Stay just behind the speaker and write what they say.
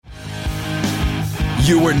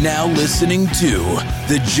You are now listening to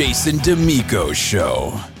The Jason Damico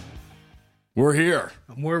Show. We're here.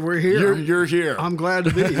 We're here. You're here. I'm glad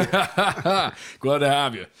to be here. Glad to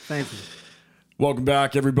have you. Thank you. Welcome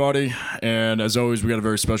back, everybody. And as always, we got a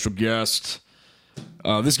very special guest.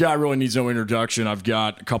 This guy really needs no introduction. I've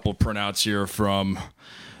got a couple of printouts here from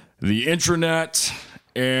the intranet.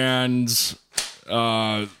 And,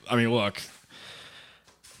 look,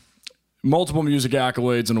 multiple music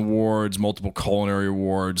accolades and awards, multiple culinary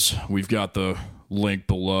awards. We've got the link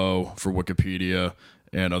below for Wikipedia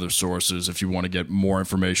and other sources if you want to get more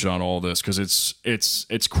information on all this, because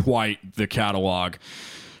it's quite the catalog.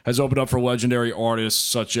 Has opened up for legendary artists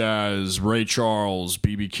such as Ray Charles,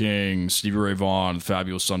 B.B. King, Stevie Ray Vaughan,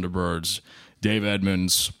 Fabulous Thunderbirds, Dave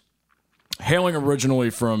Edmunds, hailing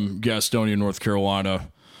originally from Gastonia, North Carolina,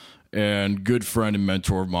 and good friend and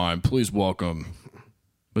mentor of mine. Please welcome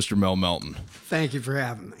Mr. Melton. Thank you for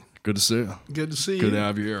having me. Good to see you. Good to see you. Good to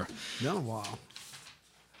have you here. Been a while.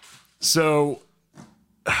 So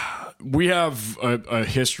we have a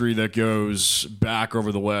history that goes back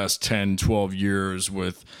over the last 10, 12 years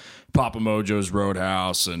with Papa Mojo's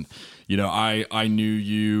Roadhouse. And, you know, I knew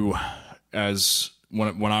you as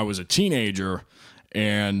when I was a teenager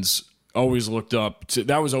and always looked up to,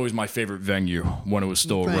 that was always my favorite venue when it was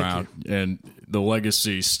still around. And the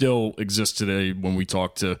legacy still exists today when we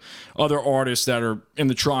talk to other artists that are in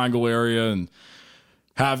the Triangle area, and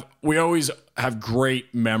we always have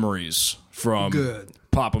great memories from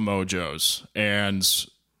Papa Mojo's. And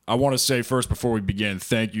I want to say first, before we begin,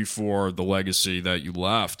 thank you for the legacy that you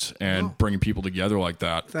left and bringing people together like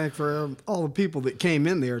that. Thank for all the people that came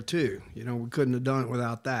in there too. You know, we couldn't have done it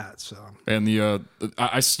without that. So, and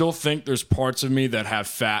I still think there's parts of me that have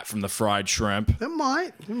fat from the fried shrimp. it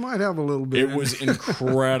might have a little bit. It was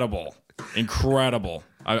incredible, incredible.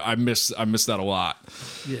 I miss that a lot.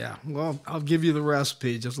 Yeah. Well, I'll give you the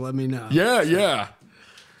recipe. Just let me know. Yeah.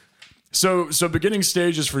 So beginning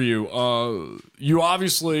stages for you. You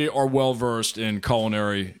obviously are well versed in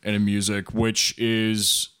culinary and in music, which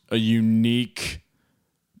is a unique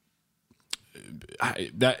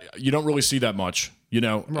that you don't really see that much. You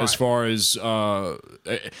know, right. As far as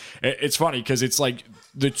it's funny because it's like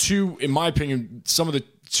the two, in my opinion, some of the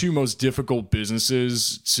two most difficult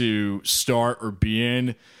businesses to start or be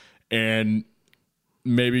in, and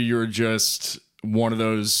maybe you're just one of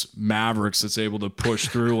those mavericks that's able to push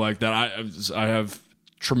through like that. I have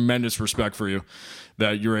tremendous respect for you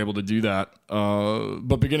that you're able to do that.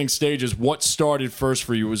 But beginning stages, what started first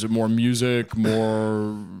for you? Was it more music,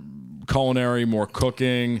 more culinary, more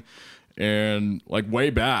cooking? And like way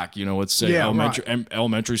back, you know, let's say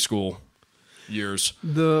elementary school years.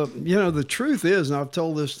 The truth is, and I've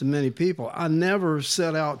told this to many people, I never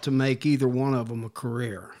set out to make either one of them a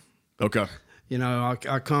career. Okay. You know,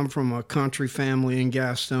 I come from a country family in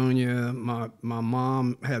Gastonia. My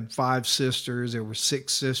mom had 5 sisters. There were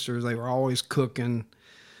 6 sisters. They were always cooking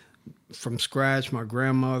from scratch.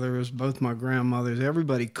 Both my grandmothers,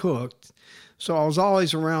 everybody cooked. So I was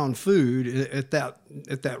always around food at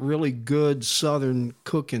that really good Southern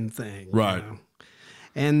cooking thing. Right. You know?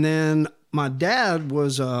 And then my dad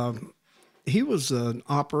was he was an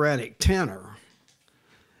operatic tenor,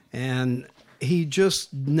 and he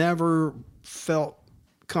just never felt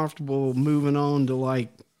comfortable moving on to like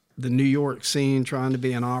the New York scene, trying to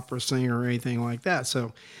be an opera singer or anything like that.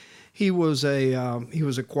 So he was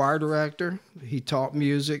a choir director. He taught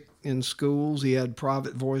music in schools. He had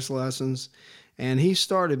private voice lessons, and he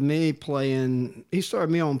started me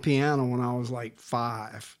on piano when I was like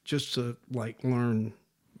 5, just to like learn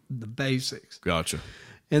the basics. Gotcha.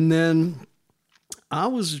 And then I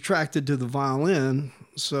was attracted to the violin.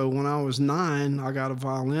 So when I was 9, I got a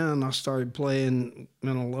violin. I started playing in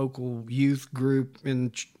a local youth group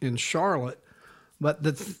in Charlotte. But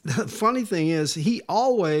the funny thing is, he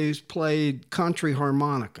always played country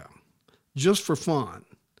harmonica just for fun.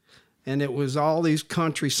 And it was all these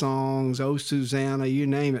country songs, Oh, Susanna, you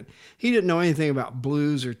name it. He didn't know anything about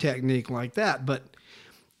blues or technique like that, but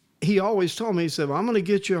he always told me, he said, I'm going to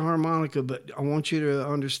get you a harmonica, but I want you to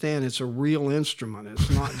understand it's a real instrument.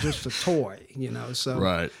 It's not just a toy, you know.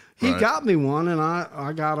 So he got me one, and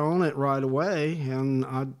I got on it right away, and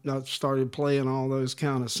I started playing all those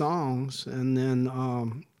kind of songs. And then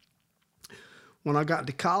when I got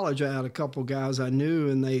to college, I had a couple guys I knew,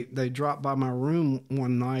 and they dropped by my room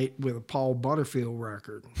one night with a Paul Butterfield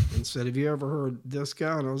record and said, have you ever heard this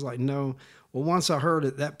guy? And I was like, no. Well, once I heard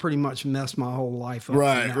it, that pretty much messed my whole life up.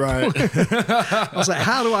 Right. I was like,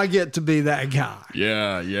 how do I get to be that guy?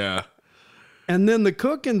 Yeah. And then the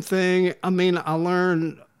cooking thing, I mean, I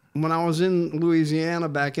learned when I was in Louisiana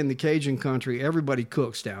back in the Cajun country, everybody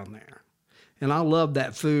cooks down there. And I loved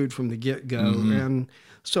that food from the get-go. And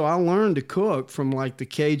so I learned to cook from like the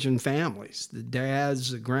Cajun families, the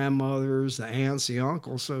dads, the grandmothers, the aunts, the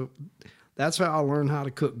uncles. So that's how I learned how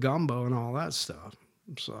to cook gumbo and all that stuff.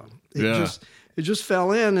 So it just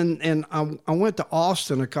fell in. And I went to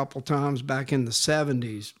Austin a couple times back in the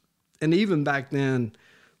 70s. And even back then,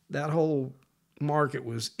 that whole market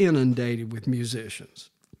was inundated with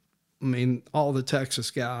musicians. I mean, all the Texas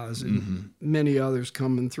guys and many others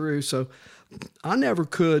coming through. So I never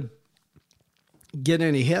could get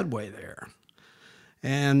any headway there.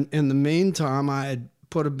 And in the meantime, I had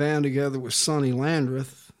put a band together with Sonny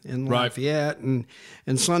Landreth in Lafayette. And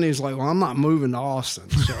Sonny's like, well, I'm not moving to Austin.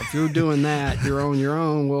 So if you're doing that, you're on your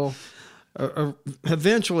own. Well,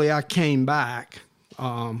 eventually I came back,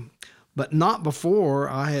 but not before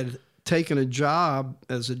I had taken a job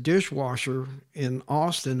as a dishwasher in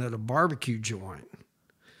Austin at a barbecue joint,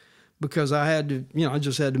 because I had to, I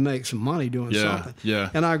just had to make some money doing something. Yeah.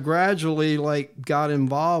 And I gradually got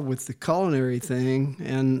involved with the culinary thing.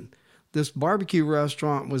 And this barbecue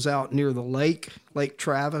restaurant was out near the Lake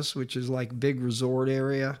Travis, which is like a big resort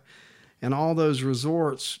area. And all those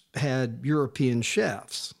resorts had European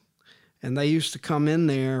chefs. And they used to come in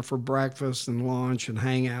there for breakfast and lunch and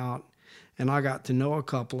hang out. And I got to know a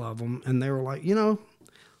couple of them, and they were like, let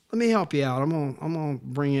me help you out. I'm gonna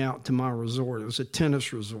bring you out to my resort. It was a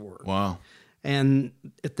tennis resort. Wow. And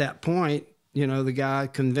at that point, the guy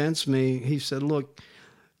convinced me. He said, look,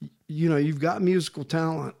 you've got musical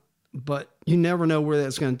talent, but you never know where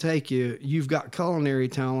that's going to take you. You've got culinary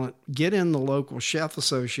talent. Get in the local chef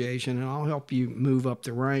association, and I'll help you move up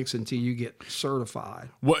the ranks until you get certified.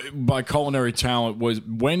 What by culinary talent was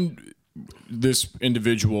when this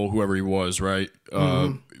individual, whoever he was, right?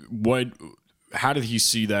 How did he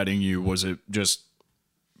see that in you? Was it just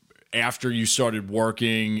after you started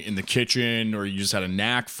working in the kitchen, or you just had a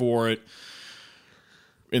knack for it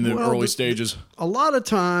in the early stages? A lot of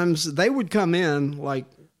times they would come in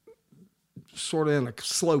sort of in a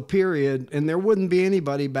slow period, and there wouldn't be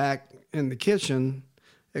anybody back in the kitchen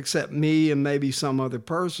except me and maybe some other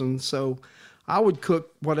person. So I would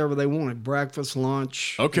cook whatever they wanted, breakfast,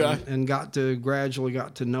 lunch. Okay. And gradually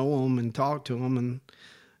got to know them and talk to them.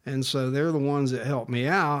 And so they're the ones that helped me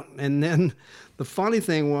out. And then the funny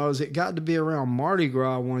thing was, it got to be around Mardi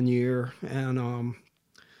Gras one year. And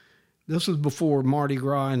this was before Mardi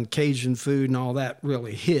Gras and Cajun food and all that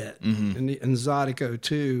really hit. And Zydeco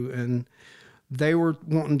too. And they were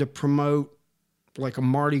wanting to promote like a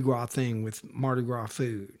Mardi Gras thing with Mardi Gras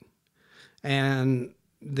food. And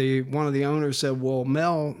one of the owners said, well,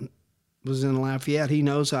 Mel was in Lafayette. He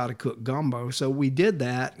knows how to cook gumbo. So we did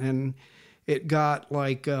that, and it got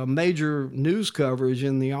major news coverage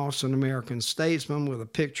in the Austin American Statesman with a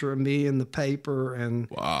picture of me in the paper. And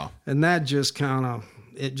wow. And that just kind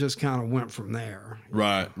of went from there.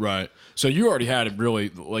 Right. So you already had it really,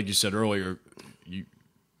 like you said earlier,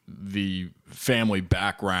 the family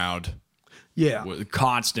background. Yeah. With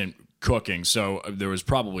constant cooking, so there was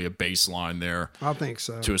probably a baseline there. I think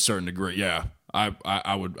so, to a certain degree. Yeah,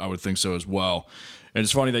 I would think so as well. And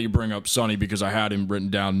it's funny that you bring up Sonny, because I had him written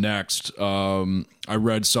down next. I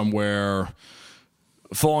read somewhere,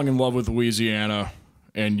 falling in love with Louisiana,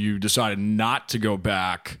 and you decided not to go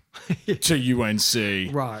back to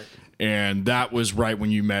UNC, right? And that was right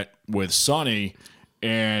when you met with Sonny,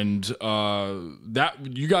 and that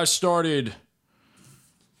you guys started.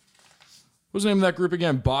 What was the name of that group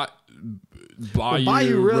again?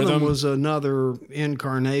 Bayou Rhythm was another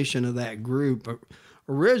incarnation of that group.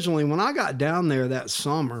 Originally, when I got down there that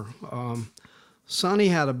summer, Sonny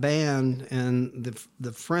had a band, and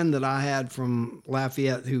the friend that I had from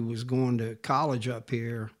Lafayette who was going to college up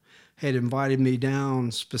here had invited me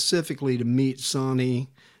down specifically to meet Sonny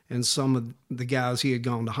and some of the guys he had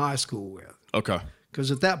gone to high school with. Okay.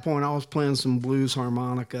 Because at that point, I was playing some blues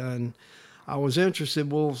harmonica, and I was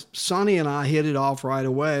interested. Well, Sonny and I hit it off right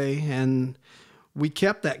away, and we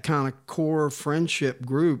kept that kind of core friendship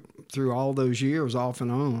group through all those years, off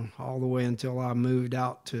and on, all the way until I moved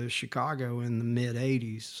out to Chicago in the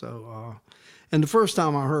mid-'80s. So, and the first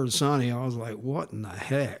time I heard Sonny, I was like, what in the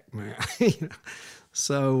heck, man?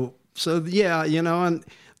 So yeah, and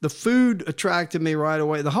the food attracted me right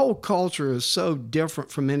away. The whole culture is so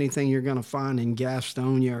different from anything you're going to find in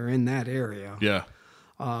Gastonia or in that area. Yeah.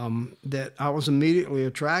 That I was immediately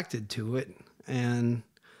attracted to it. And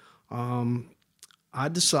I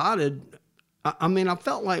decided, I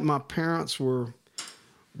felt like my parents were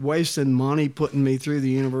wasting money putting me through the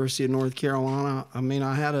University of North Carolina.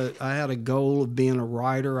 I had a goal of being a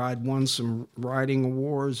writer. I'd won some writing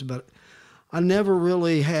awards, but I never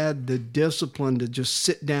really had the discipline to just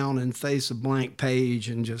sit down and face a blank page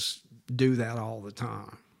and just do that all the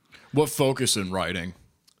time. What focus in writing?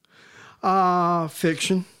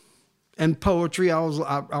 Fiction and poetry.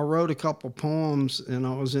 I wrote a couple poems, and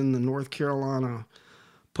I was in the North Carolina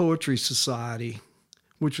Poetry Society,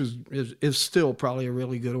 which is still probably a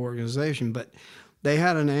really good organization, but they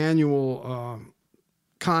had an annual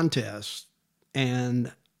contest,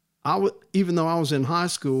 and even though I was in high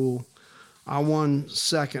school, I won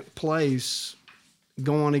second place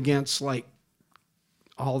going against like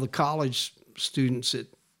all the college students at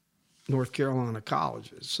North Carolina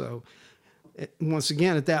colleges. So once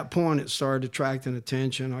again, at that point, it started attracting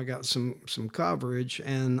attention. I got some coverage,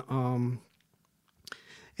 and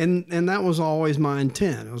that was always my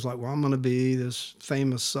intent. I was like, well, I'm going to be this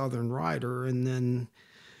famous Southern writer, and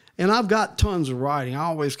I've got tons of writing. I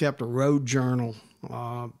always kept a road journal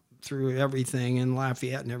through everything in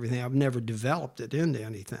Lafayette and everything. I've never developed it into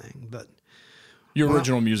anything, but your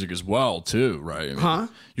original music as well, too, right? I mean,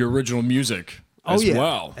 your original music as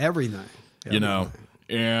well. Everything. You know,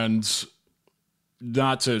 and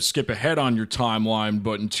not to skip ahead on your timeline,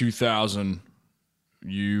 but in 2000,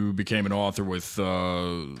 you became an author with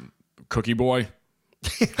Cookie Boy.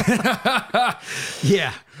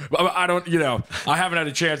 Yeah. I don't, I haven't had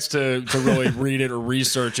a chance to really read it or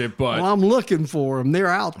research it, but. Well, I'm looking for them. They're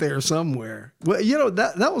out there somewhere. Well,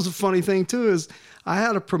 that was a funny thing, too, is I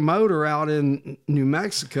had a promoter out in New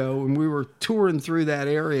Mexico, and we were touring through that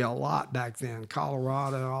area a lot back then,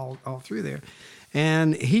 Colorado, all through there.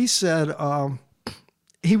 And he said,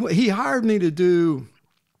 he hired me to do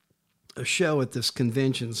a show at this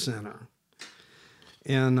convention center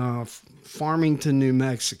in Farmington, New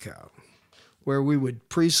Mexico, where we would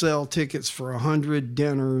pre-sell tickets for 100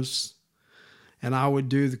 dinners, and I would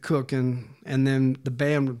do the cooking, and then the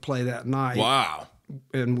band would play that night. Wow.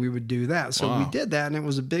 And we would do that. So we did that, and it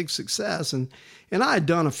was a big success. And I had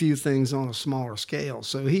done a few things on a smaller scale.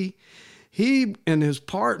 So he and his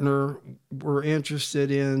partner were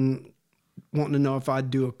interested in wanting to know if I'd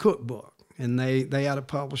do a cookbook. And they had a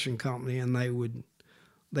publishing company, and they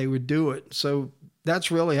would do it. So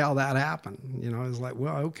that's really how that happened. It was like,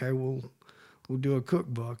 well, okay, we'll do a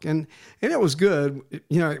cookbook. And it was good.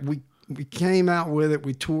 We came out with it.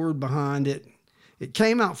 We toured behind it. It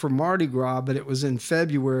came out for Mardi Gras, but it was in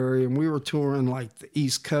February, and we were touring like the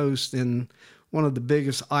East Coast in one of the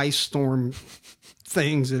biggest ice storm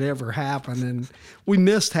things that ever happened, and we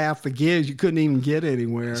missed half the gigs. You couldn't even get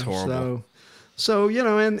anywhere. It's horrible. So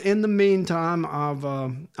in the meantime,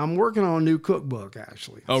 I'm working on a new cookbook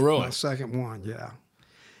actually. Oh, really? My second one, yeah.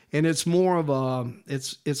 And it's more of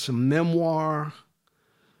it's a memoir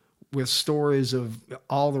with stories of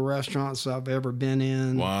all the restaurants I've ever been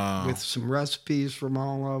in. Wow. With some recipes from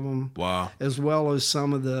all of them. Wow. As well as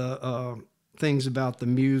some of the things about the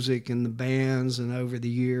music and the bands and over the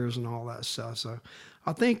years and all that stuff. So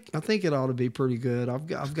I think it ought to be pretty good.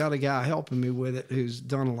 I've got a guy helping me with it who's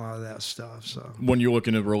done a lot of that stuff. So when you're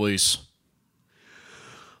looking to release?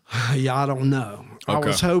 Yeah, I don't know. Okay. I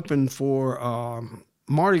was hoping for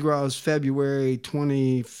Mardi Gras is February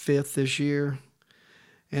 25th this year.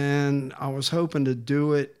 And I was hoping to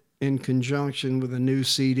do it in conjunction with a new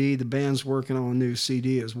CD. The band's working on a new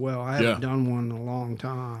CD as well. I haven't done one in a long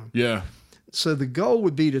time. Yeah. So the goal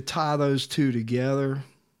would be to tie those two together,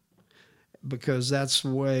 because that's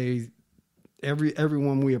the way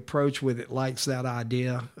everyone we approach with it likes that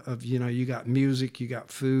idea of, you got music, you got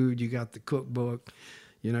food, you got the cookbook.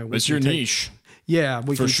 It's your niche. Yeah,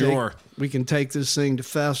 for sure. We can take this thing to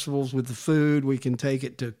festivals with the food. We can take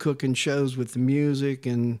it to cooking shows with the music,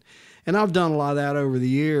 and I've done a lot of that over the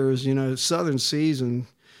years. Southern Season,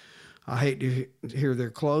 I hate to hear they're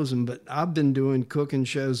closing, but I've been doing cooking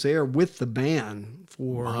shows there with the band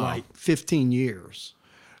for like 15 years.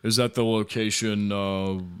 Is that the location,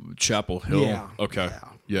 Chapel Hill? Yeah. Okay.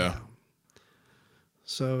 Yeah.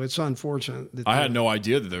 So it's unfortunate that I had no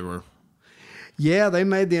idea that they were. Yeah, they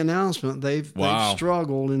made the announcement. They've Wow.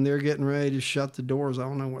 struggled, and they're getting ready to shut the doors. I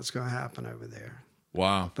don't know what's going to happen over there.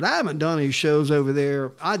 Wow. But I haven't done any shows over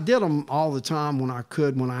there. I did them all the time when I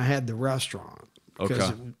could, when I had the restaurant.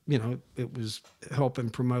 Because, it was helping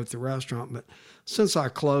promote the restaurant. But since I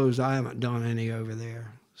closed, I haven't done any over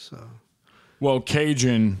there. So, well,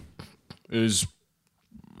 Cajun is,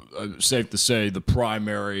 safe to say, the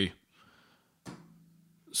primary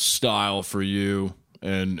style for you.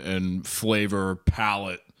 And flavor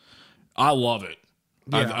palette. I love it.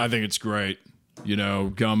 Yeah. I think it's great.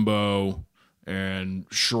 Gumbo and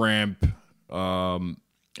shrimp.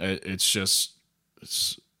 It's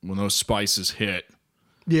when those spices hit.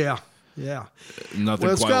 Yeah. Nothing.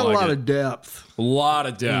 Well, it's quite got like a lot it. of depth. A lot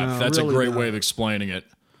of depth. That's really a great does. way of explaining it.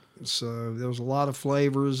 So there's a lot of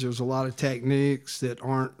flavors. There's a lot of techniques that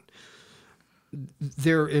aren't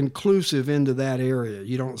they're inclusive into that area.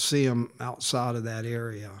 You don't see them outside of that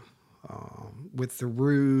area with the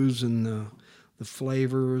roux and the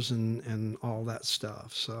flavors and all that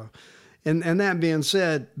stuff. So, and that being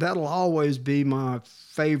said, that'll always be my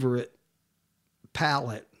favorite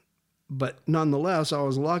palate. But nonetheless, I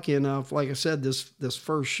was lucky enough, like I said, this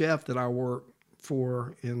first chef that I worked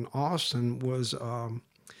for in Austin was,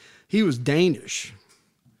 he was Danish.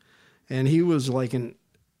 And he was like an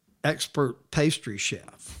expert pastry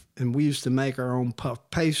chef. And we used to make our own puff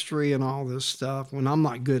pastry and all this stuff. When I'm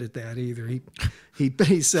not good at that either.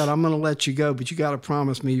 He said, I'm going to let you go, but you got to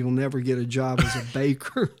promise me you'll never get a job as a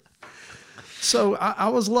baker. So I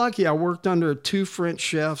was lucky. I worked under 2 French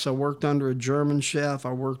chefs. I worked under a German chef.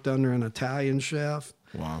 I worked under an Italian chef.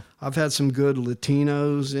 Wow. I've had some good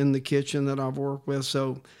Latinos in the kitchen that I've worked with.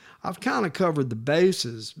 So I've kind of covered the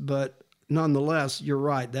bases, but nonetheless, you're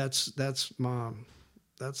right. That's the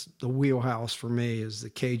wheelhouse for me, is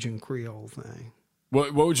the Cajun Creole thing.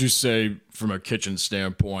 What would you say from a kitchen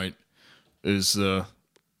standpoint is the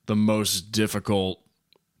most difficult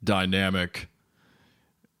dynamic?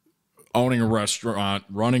 Owning a restaurant,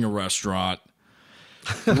 running a restaurant.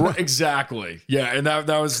 Exactly. Yeah, and that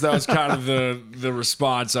was kind of the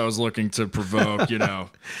response I was looking to provoke, you know.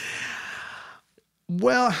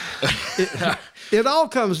 Well, it all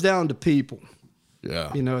comes down to people.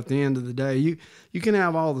 Yeah. You know, at the end of the day, you can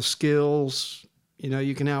have all the skills, you know,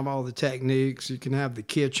 you can have all the techniques, you can have the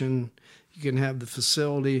kitchen, you can have the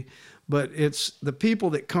facility, but it's the people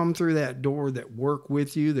that come through that door that work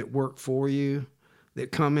with you, that work for you,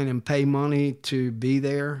 that come in and pay money to be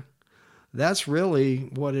there. That's really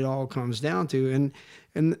what it all comes down to.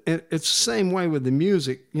 And it's the same way with the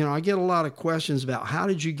music. You know, I get a lot of questions about how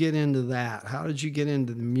did you get into that? How did you get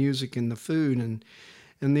into the music and the food?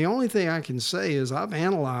 And the only thing I can say is I've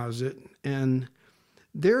analyzed it, and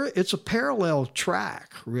it's a parallel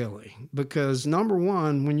track, really. Because number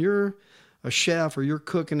one, when you're a chef or you're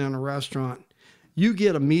cooking in a restaurant, you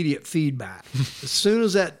get immediate feedback. As soon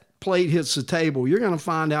as that plate hits the table, you're going to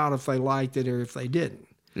find out if they liked it or if they didn't.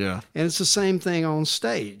 Yeah. And it's the same thing on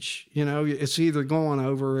stage. You know, it's either going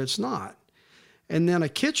over or it's not. And then a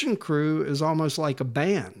kitchen crew is almost like a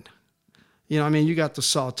band. You know, I mean, you got the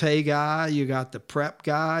saute guy, you got the prep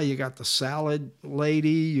guy, you got the salad lady,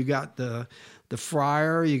 you got the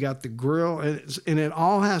fryer, you got the grill, and it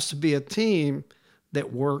all has to be a team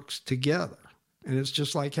that works together. And it's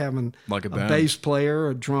just like having like a bass player,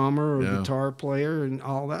 a drummer, or a guitar player, and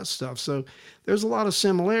all that stuff. So there's a lot of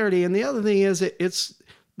similarity. And the other thing is, it's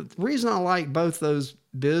the reason I like both those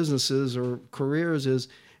businesses or careers is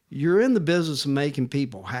you're in the business of making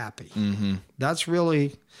people happy. Mm-hmm. That's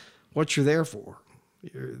really what you're there for.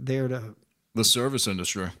 You're there to... The service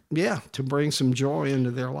industry. Yeah, to bring some joy into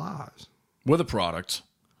their lives. With a product.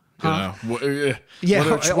 You know, yeah,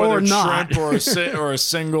 whether or not. Shrimp or a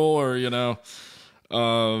single, or, you know...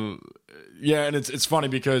 yeah, and it's funny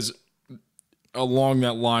because along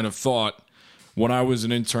that line of thought, when I was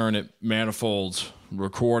an intern at Manifold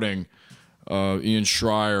Recording, Ian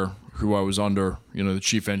Schreier, who I was under, you know, the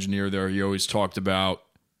chief engineer there, he always talked about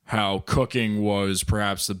how cooking was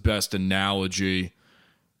perhaps the best analogy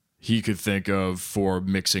he could think of for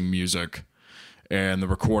mixing music and the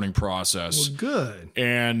recording process. Well, good.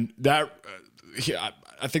 And that...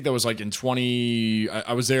 I think that was like in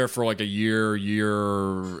I was there for like a year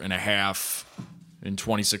and a half in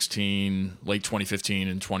 2016, late 2015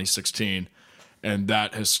 and 2016. And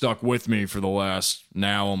that has stuck with me for the last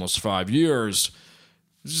now almost 5 years.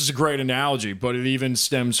 This is a great analogy, but it even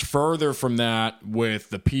stems further from that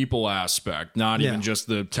with the people aspect, not even just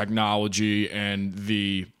the technology and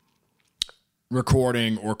the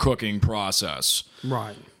recording or cooking process.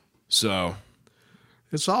 Right. So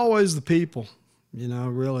it's always the people. You know,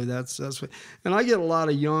 really, that's what. And I get a lot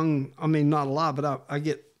of not a lot, but I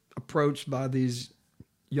get approached by these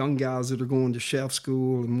young guys that are going to chef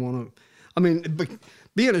school and want to.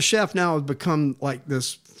 Being a chef now has become like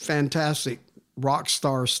this fantastic rock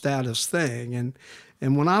star status thing.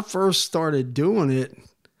 And when I first started doing it,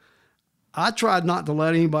 I tried not to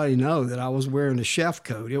let anybody know that I was wearing a chef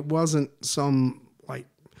coat. It wasn't some like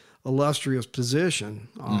illustrious position.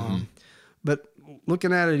 But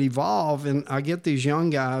looking at it evolve, and I get these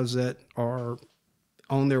young guys that are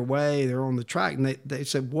on their way, they're on the track, and they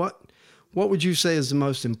said, what would you say is the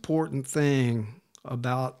most important thing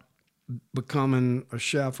about becoming a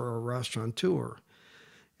chef or a restaurateur?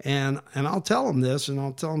 And I'll tell them this, and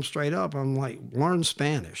I'll tell them straight up, I'm like, learn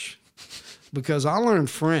Spanish. Because I learned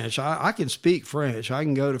French. I can speak French. I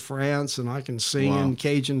can go to France, and I can sing in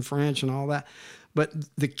Cajun French and all that. But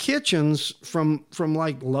the kitchens from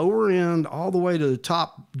like lower end all the way to the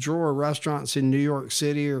top drawer restaurants in New York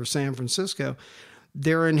City or San Francisco,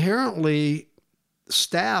 they're inherently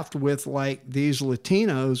staffed with like these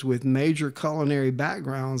Latinos with major culinary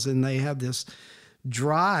backgrounds, and they have this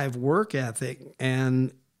drive, work ethic.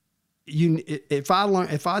 And if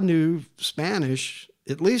I knew Spanish,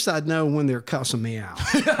 at least I'd know when they're cussing me out.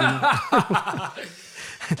 You know?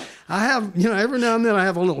 I have, every now and then I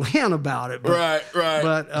have a little hint about it. But, right.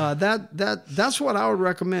 But that's what I would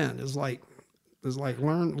recommend is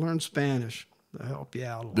learn Spanish to help you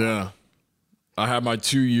out a lot. Yeah. I had my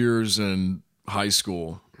 2 years in high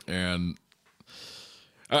school, and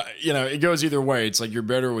it goes either way. It's like you're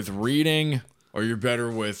better with reading or you're better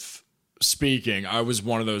with speaking. I was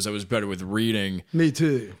one of those that was better with reading. Me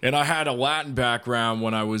too. And I had a Latin background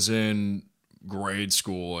when I was in grade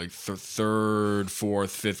school, like third,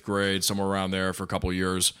 fourth, fifth grade, somewhere around there for a couple of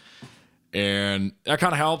years. And that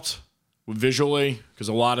kind of helped visually because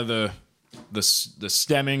a lot of the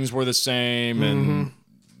stemmings were the same and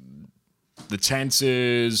the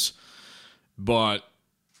tenses, but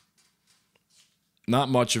not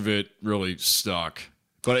much of it really stuck.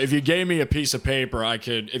 But if you gave me a piece of paper, I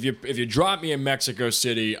could. If you dropped me in Mexico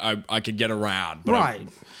City, I could get around. But right.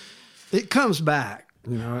 It comes back.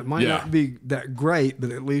 It might not be that great,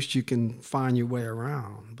 but at least you can find your way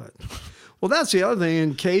around. But well, that's the other thing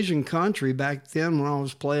in Cajun country back then when I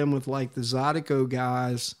was playing with like the Zydeco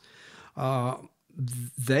guys,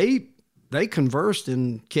 they conversed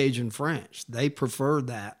in Cajun French. They preferred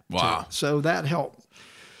that. Wow. So that helped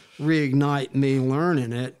reignite me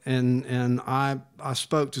learning it. And I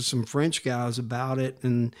spoke to some French guys about it,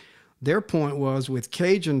 and their point was with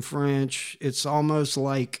Cajun French, it's almost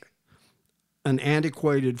like an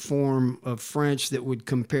antiquated form of French that would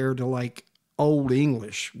compare to like Old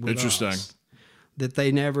English with Interesting. us. That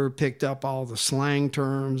they never picked up all the slang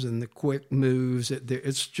terms and the quick moves.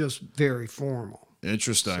 It's just very formal.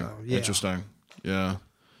 Interesting. So, yeah. Interesting. Yeah.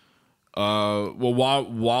 Well,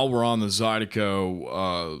 while we're on the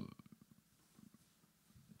Zydeco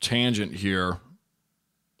tangent here,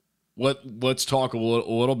 let's talk a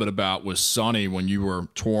little bit about with Sonny when you were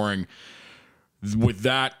touring with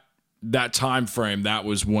that time frame. That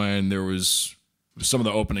was when there was some of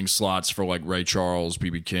the opening slots for like Ray Charles,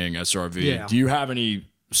 BB King, SRV. Yeah. Do you have any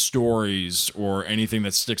stories or anything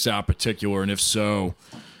that sticks out particular? And if so,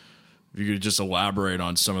 if you could just elaborate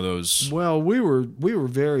on some of those. Well, we were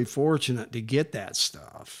very fortunate to get that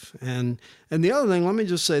stuff. And the other thing, let me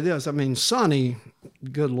just say this. I mean, Sonny,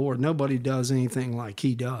 good Lord, nobody does anything like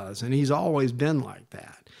he does. And he's always been like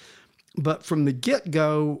that. But from the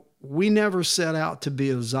get-go, we never set out to be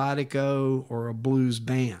a Zydeco or a blues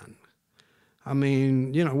band. I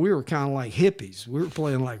mean, we were kind of like hippies. We were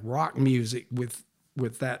playing like rock music with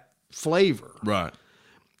that flavor. Right.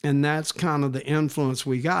 And that's kind of the influence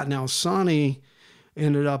we got. Now, Sonny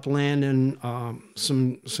ended up landing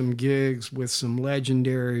some gigs with some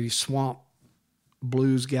legendary swamp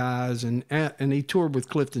blues guys, and he toured with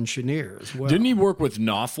Clifton Chenier as well. Didn't he work with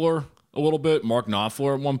Knopfler a little bit, Mark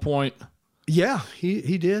Knopfler at one point? Yeah,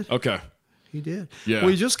 he did. Okay. He did. Yeah.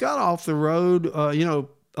 We just got off the road.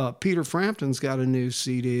 Peter Frampton's got a new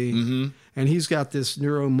CD, and he's got this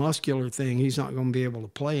neuromuscular thing. He's not going to be able to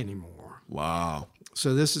play anymore. Wow.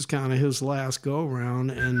 So this is kind of his last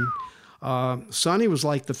go-around, and Sonny was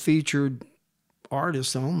like the featured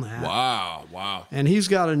artist on that. Wow. And he's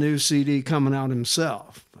got a new CD coming out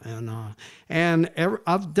himself. I've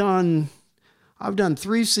done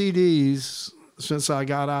 3 CDs since I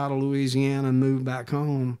got out of Louisiana and moved back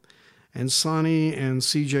home, and Sonny and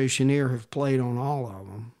CJ Chenier have played on all of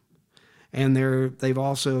them, and they've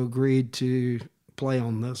also agreed to play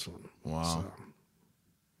on this one. Wow. So.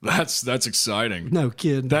 That's exciting. No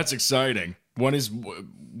kidding. That's exciting. When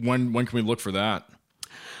can we look for that?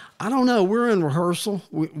 I don't know. We're in rehearsal.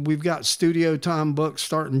 We've got studio time booked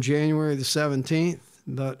starting January the 17th,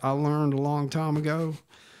 but I learned a long time ago,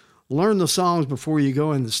 learn the songs before you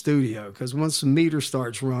go in the studio, because once the meter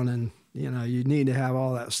starts running, you need to have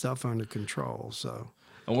all that stuff under control. So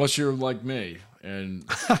unless you're like me and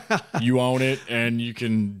you own it and you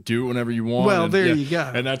can do it whenever you want. Well, there you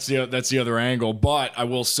go. And that's the other angle. But I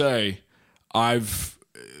will say,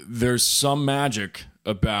 there's some magic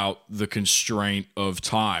about the constraint of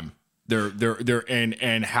time. There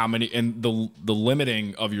and how many, and the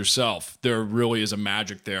limiting of yourself. There really is a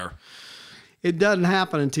magic there. It doesn't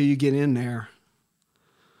happen until you get in there.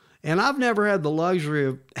 And I've never had the luxury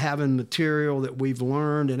of having material that we've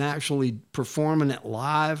learned and actually performing it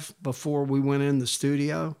live before we went in the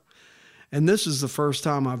studio. And this is the first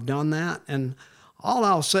time I've done that. And all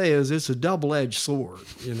I'll say is it's a double-edged sword,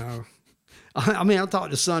 I mean, I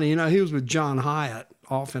talked to Sonny, you know, he was with John Hyatt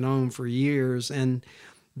off and on for years, and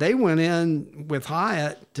they went in with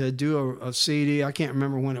Hyatt to do a CD. I can't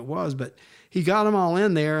remember when it was, but he got them all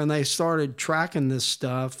in there, and they started tracking this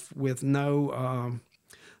stuff with no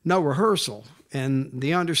rehearsal. And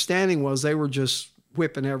the understanding was they were just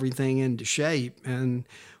whipping everything into shape. And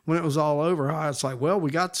when it was all over, Hyatt's like, well,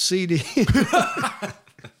 we got the CD.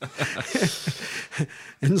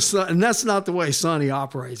 And that's not the way Sonny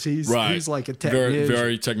operates. He's like a technician.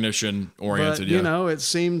 Very technician oriented. But, you know, it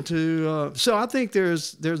seemed to. So I think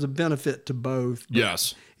there's a benefit to both.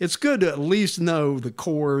 Yes, it's good to at least know the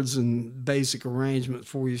chords and basic arrangements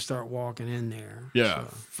before you start walking in there. Yeah,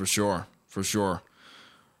 for sure.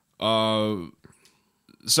 So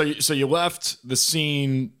you left the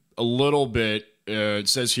scene a little bit. It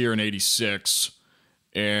says here in '86.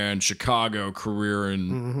 And Chicago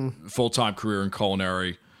full-time career in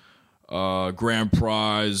culinary, grand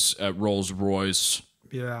prize at Rolls-Royce.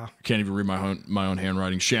 Yeah. Can't even read my own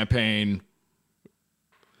handwriting. Champagne,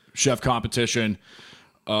 chef competition,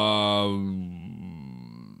 moved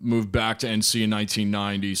back to NC in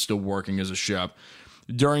 1990, still working as a chef.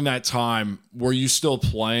 During that time, were you still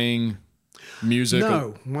playing music?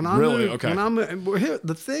 No.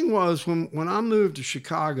 The thing was, when I moved to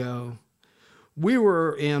Chicago, we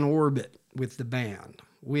were in orbit with the band.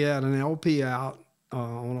 We had an LP out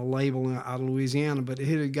on a label out of Louisiana, but it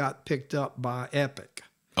had got picked up by Epic.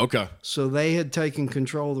 Okay. So they had taken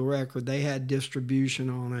control of the record. They had distribution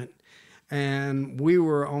on it. And we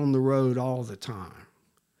were on the road all the time.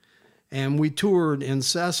 And we toured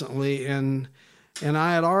incessantly. And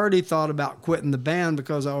I had already thought about quitting the band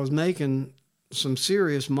because I was making some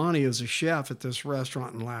serious money as a chef at this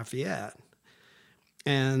restaurant in Lafayette.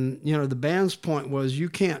 And, you know, the band's point was, you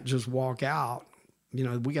can't just walk out. You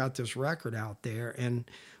know, we got this record out there. And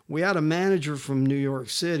we had a manager from New York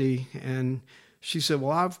City, and she said,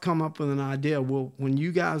 well, I've come up with an idea. Well, when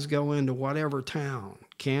you guys go into whatever town,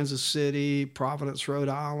 Kansas City, Providence, Rhode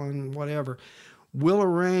Island, whatever, we'll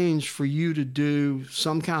arrange for you to do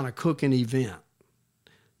some kind of cooking event,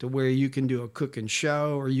 to where you can do a cooking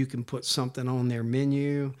show or you can put something on their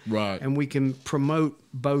menu. Right. And we can promote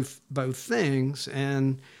both things.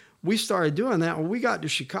 And we started doing that. Well, we got to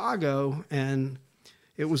Chicago, and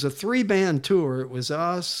it was a 3-band tour. It was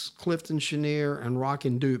us, Clifton Chenier, and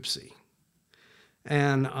Rockin' Doopsie.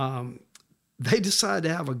 And they decided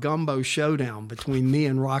to have a gumbo showdown between me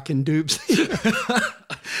and Rockin' Doopsie.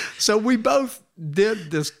 So we both did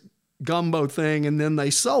this gumbo thing, and then they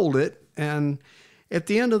sold it. And at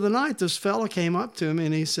the end of the night, this fella came up to me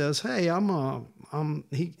and he says, hey,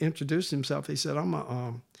 he introduced himself. He said, I'm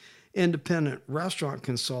a independent restaurant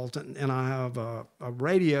consultant, and I have a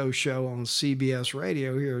radio show on CBS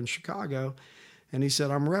radio here in Chicago. And he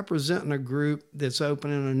said, I'm representing a group that's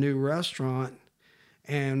opening a new restaurant,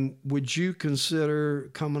 and would you consider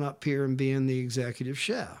coming up here and being the executive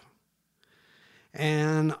chef?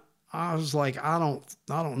 And I was like, I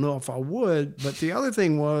don't know if I would. But the other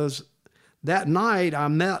thing was, that night, I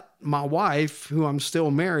met my wife, who I'm still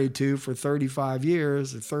married to for 35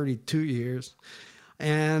 years or 32 years.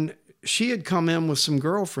 And she had come in with some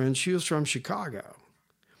girlfriends. She was from Chicago.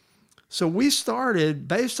 So we started,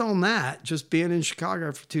 based on that, just being in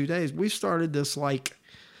Chicago for 2 days, we started this like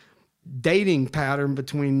dating pattern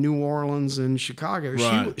between New Orleans and Chicago.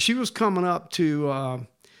 Right. She was coming up to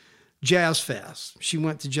Jazz Fest. She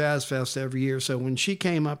went to Jazz Fest every year. So when she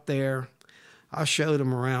came up there, I showed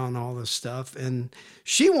them around all this stuff, and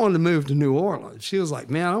she wanted to move to New Orleans. She was like,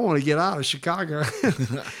 man, I want to get out of Chicago.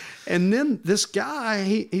 And then this guy,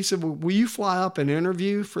 he said, well, will you fly up and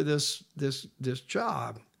interview for this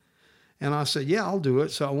job? And I said, yeah, I'll do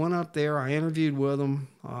it. So I went up there. I interviewed with him.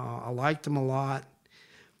 I liked him a lot,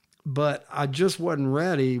 but I just wasn't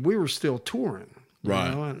ready. We were still touring.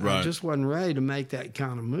 Right, and right. I just wasn't ready to make that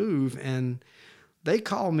kind of move. And they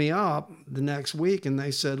called me up the next week, and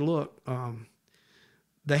they said, look,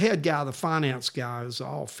 the head guy, the finance guy, is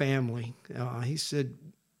all family. He said,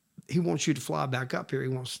 he wants you to fly back up here. He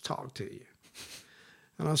wants to talk to you.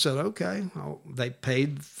 And I said, okay. They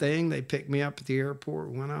paid the thing. They picked me up at the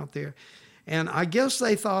airport, went out there. And I guess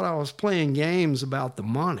they thought I was playing games about the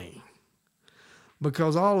money,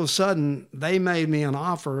 because all of a sudden they made me an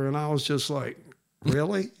offer, and I was just like,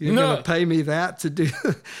 really? You're going to pay me that to do?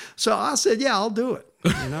 So I said, yeah, I'll do it.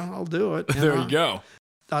 I'll do it. There you go.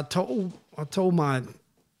 I told my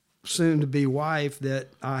soon-to-be wife that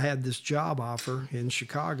I had this job offer in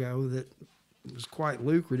Chicago that was quite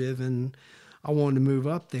lucrative, and I wanted to move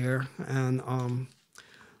up there. And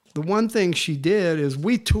the one thing she did is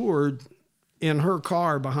we toured in her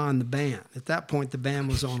car behind the band. At that point, the band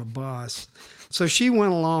was on a bus. So she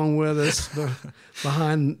went along with us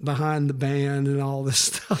behind the band and all this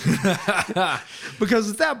stuff. Because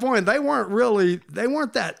at that point, they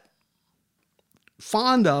weren't that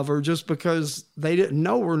fond of her just because they didn't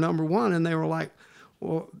know we're number one. And they were like,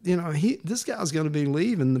 well, you know, this guy's going to be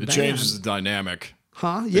leaving the band. It changes the dynamic.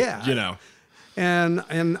 Huh? Yeah. You know. And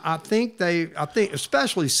I think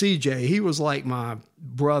especially CJ, he was like my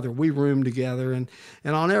brother. We roomed together, and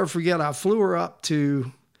I'll never forget. I flew her up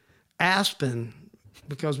to Aspen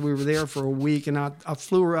because we were there for a week, and I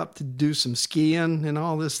flew her up to do some skiing and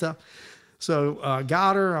all this stuff. So I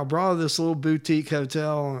brought her this little boutique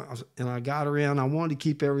hotel, and I got her in. I wanted to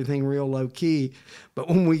keep everything real low key, but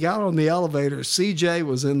when we got on the elevator, CJ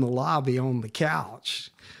was in the lobby on the couch,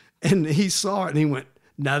 and he saw it, and he went,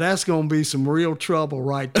 "Now that's going to be some real trouble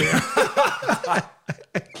right there."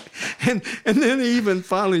 and then he even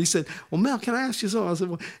finally said, "Well, Mel, can I ask you something?" I said,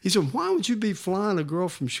 "Well," he said, "Why would you be flying a girl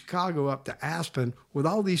from Chicago up to Aspen with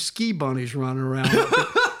all these ski bunnies running around?"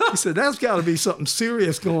 He said, "That's got to be something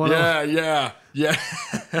serious going on." Yeah.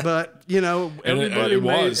 But you know, everybody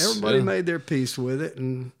it made their peace with it,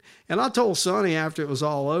 and I told Sonny after it was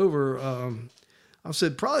all over. I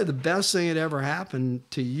said, probably the best thing that ever happened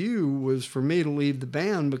to you was for me to leave the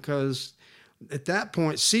band, because at that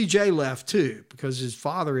point, CJ left too, because his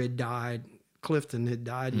father had died, Clifton had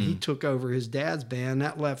died, and he took over his dad's band.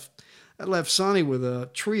 That left Sonny with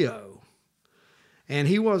a trio. And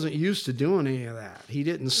he wasn't used to doing any of that. He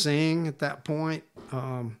didn't sing at that point.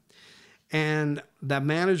 And the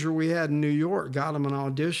manager we had in New York got him an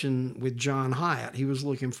audition with John Hyatt. He was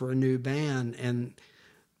looking for a new band, and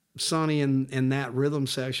Sonny and that rhythm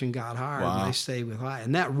section got hired. Wow. And they stayed with Hyatt.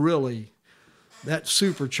 And that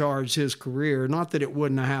supercharged his career. Not that it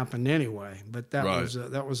wouldn't have happened anyway, but that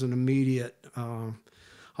was an immediate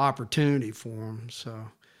opportunity for him. So,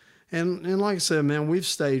 and like I said, man, we've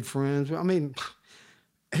stayed friends. I mean,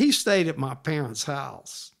 he stayed at my parents'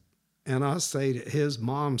 house, and I stayed at his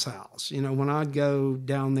mom's house. You know, when I'd go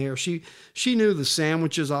down there, she knew the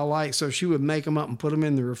sandwiches I liked, so she would make them up and put them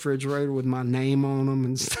in the refrigerator with my name on them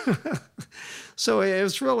and stuff. So it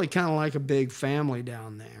was really kind of like a big family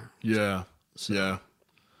down there. Yeah. Yeah.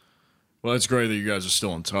 Well, it's great that you guys are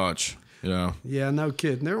still in touch. You know. Yeah, no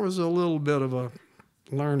kidding. There was a little bit of a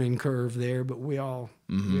learning curve there, but we all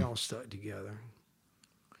stuck together.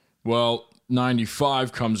 Well,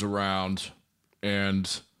 95 comes around,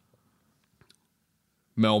 and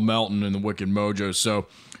Melton and the Wicked Mojo. So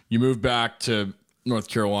you moved back to North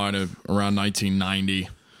Carolina around 1990.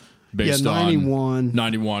 Based 91.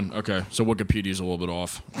 91. Okay. So Wikipedia's a little bit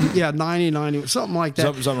off. Yeah, 90, something like that.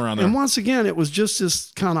 Something around there. And once again, it was just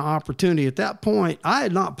this kind of opportunity. At that point, I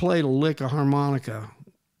had not played a lick of harmonica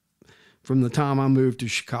from the time I moved to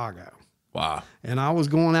Chicago. Wow. And I was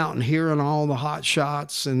going out and hearing all the hot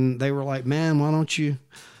shots, and they were like, "Man, why don't you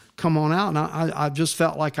come on out?" And I just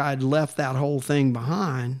felt like I'd left that whole thing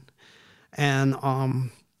behind. And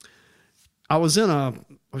I was in a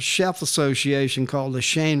chef association called the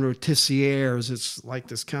Chain Rôtissiers. It's like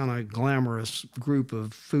this kind of glamorous group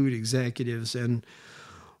of food executives. And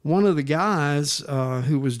one of the guys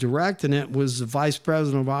who was directing it was the vice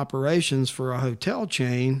president of operations for a hotel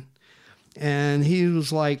chain. And he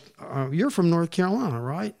was like, "You're from North Carolina,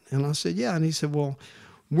 right?" And I said, "Yeah." And he said, "Well,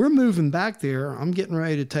 we're moving back there. I'm getting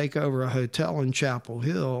ready to take over a hotel in Chapel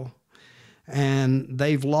Hill, and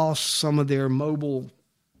they've lost some of their mobile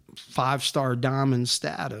 5-star diamond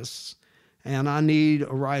status, and I need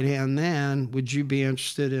a right-hand man. Would you be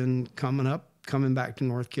interested in coming back to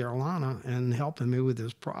North Carolina and helping me with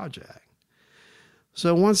this project?"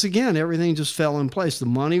 So once again, everything just fell in place. The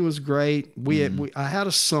money was great. I had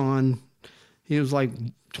a son. He was like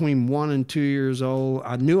between 1 and 2 years old.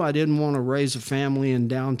 I knew I didn't want to raise a family in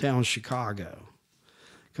downtown Chicago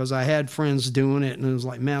because I had friends doing it, and it was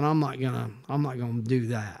like, man, I'm not gonna do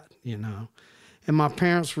that, you know. And my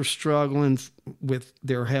parents were struggling with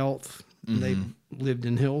their health. They lived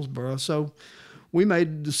in Hillsborough, so we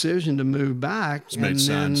made the decision to move back. Made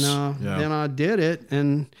sense. Then I did it,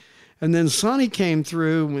 and then Sonny came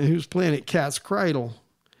through when he was playing at Cat's Cradle,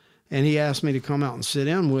 and he asked me to come out and sit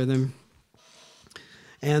in with him.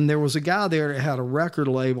 And there was a guy there that had a record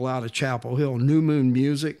label out of Chapel Hill, New Moon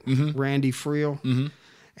Music, Randy Friel.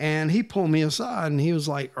 And he pulled me aside, and he was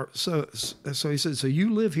like, so he said, "So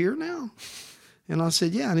you live here now?" And I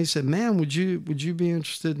said, "Yeah." And he said, "Man, would you be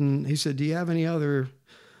interested in," he said, "Do you have any other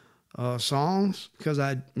songs?" Because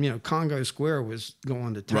Congo Square was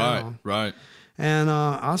going to town. Right. And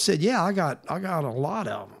I said, "Yeah, I got a lot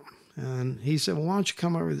of them." And he said, "Well, why don't you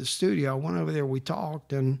come over to the studio?" I went over there, we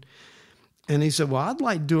talked, and he said, "Well, I'd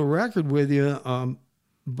like to do a record with you,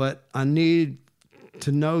 but I need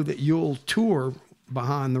to know that you'll tour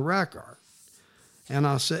behind the record. And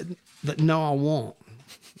I said, no, I won't.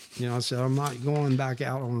 I said, I'm not going back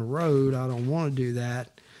out on the road. I don't want to do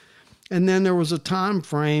that. And then there was a time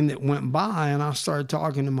frame that went by, and I started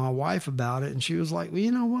talking to my wife about it, and she was like, well,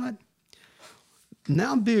 you know what?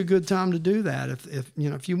 Now would be a good time to do that. If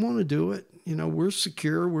you want to do it, we're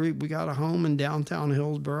secure. We got a home in downtown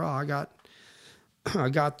Hillsboro. I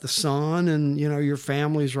got the son, and your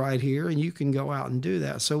family's right here, and you can go out and do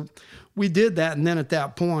that. So we did that, and then at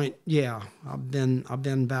that point, yeah, I've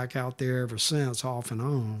been back out there ever since, off and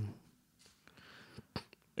on.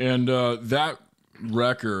 And that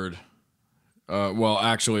record, well,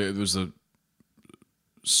 actually, it was the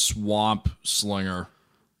Swamp Slinger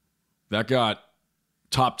that got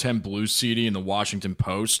top 10 blues CD in the Washington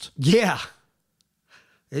Post. Yeah,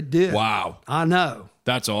 it did. Wow, I know.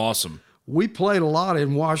 That's awesome. We played a lot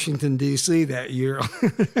in Washington, D.C. that year.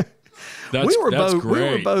 That's great.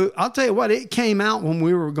 We were both. I'll tell you what, it came out when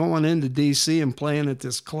we were going into D.C. and playing at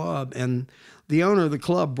this club, and the owner of the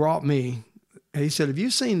club brought me. He said, "Have you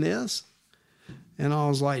seen this?" And I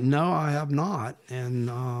was like, "No, I have not." And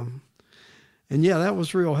yeah, that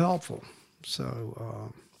was real helpful.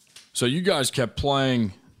 So you guys kept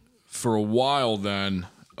playing for a while. Then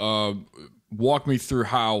walk me through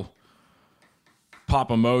how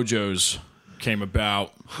Papa Mojo's came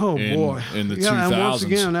about. Oh boy! In the 2000s. And once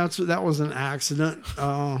again, that was an accident.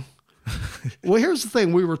 Well, here's the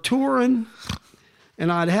thing: we were touring,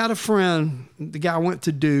 and I'd had a friend. The guy went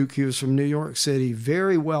to Duke. He was from New York City,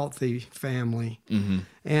 very wealthy family,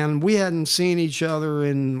 and we hadn't seen each other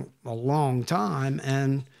in a long time.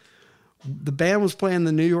 And the band was playing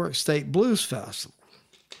the New York State Blues Festival,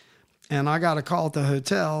 and I got a call at the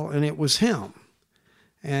hotel, and it was him.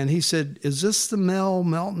 And he said, "Is this the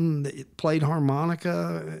Melton that played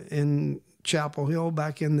harmonica in Chapel Hill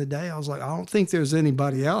back in the day?" I was like, "I don't think there's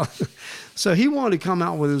anybody else." So he wanted to come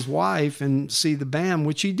out with his wife and see the band,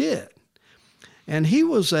 which he did. And he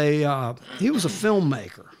was a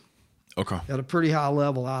filmmaker. Okay. At a pretty high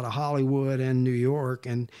level out of Hollywood and New York.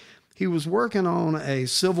 And he was working on a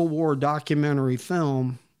Civil War documentary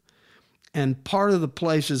film. And part of the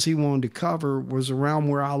places he wanted to cover was around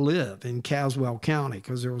where I live in Caswell County,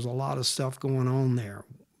 because there was a lot of stuff going on there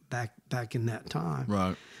back in that time.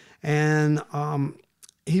 Right. And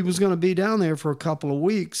he was going to be down there for a couple of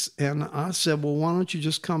weeks. And I said, well, why don't you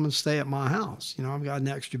just come and stay at my house? I've got an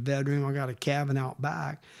extra bedroom. I got a cabin out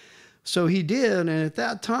back. So he did. And at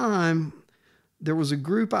that time, there was a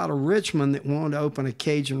group out of Richmond that wanted to open a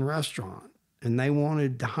Cajun restaurant. And they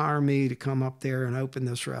wanted to hire me to come up there and open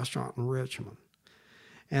this restaurant in Richmond.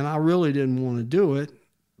 And I really didn't want to do it,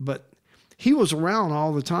 but he was around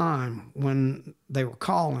all the time when they were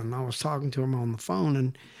calling. I was talking to him on the phone,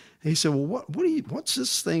 and he said, well, what's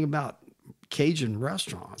this thing about Cajun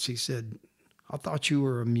restaurants? He said, I thought you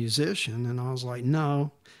were a musician. And I was like,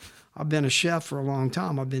 no, I've been a chef for a long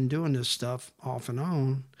time. I've been doing this stuff off and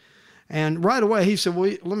on. And right away, he said,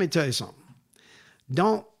 well, let me tell you something.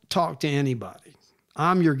 Don't talk to anybody.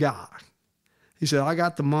 I'm your guy. He said, I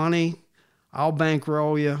got the money. I'll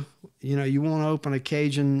bankroll you. You want to open a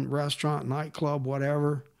Cajun restaurant, nightclub,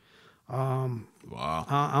 whatever. Wow.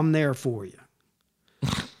 I'm there for you.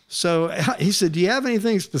 So he said, do you have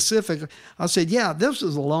anything specific? I said, yeah, this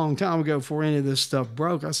was a long time ago before any of this stuff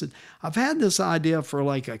broke. I said, I've had this idea for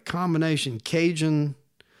like a combination Cajun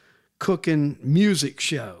cooking music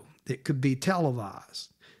show that could be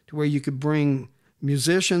televised, to where you could bring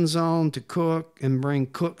musicians on to cook and bring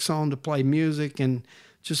cooks on to play music and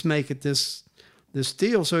just make it this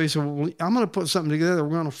deal. So he said, well, I'm going to put something together.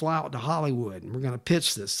 We're going to fly out to Hollywood and we're going to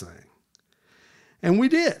pitch this thing. And we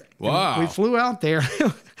did. Wow. And we flew out there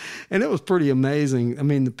and it was pretty amazing. I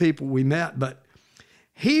mean, the people we met, but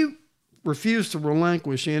he refused to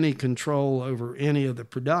relinquish any control over any of the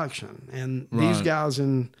production. And these guys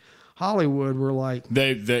in Hollywood were like,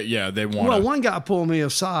 they want. Well, one guy pulled me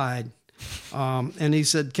aside. And he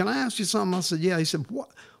said, can I ask you something? I said, yeah. He said,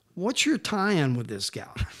 what's your tie-in with this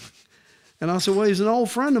guy? And I said, well, he's an old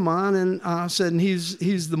friend of mine. And I said, and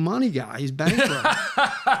he's the money guy. He's bankrupt.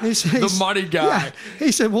 The money guy. Yeah.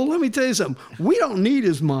 He said, well, let me tell you something. We don't need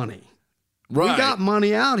his money. Right. We got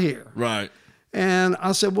money out here. Right. And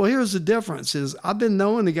I said, well, here's the difference is I've been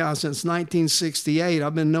knowing the guy since 1968.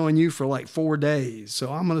 I've been knowing you for like 4 days.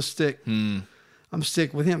 So I'm going to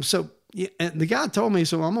stick with him. So and the guy told me,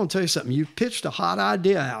 so I'm going to tell you something. You pitched a hot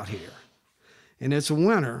idea out here and it's a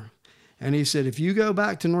winner. And he said, if you go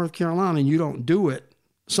back to North Carolina and you don't do it,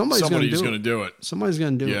 somebody's going to do it. Somebody's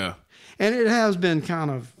going to do it. Yeah. And it has been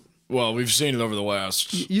kind of. Well, we've seen it over the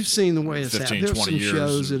last. You've seen the way it's 15, happened. There's 20 some years,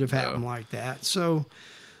 shows that have happened like that. So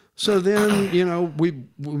So then, we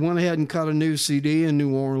went ahead and cut a new CD in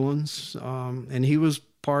New Orleans, and he was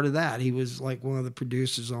part of that. He was like one of the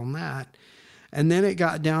producers on that. And then it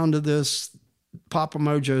got down to this Papa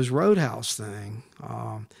Mojo's Roadhouse thing,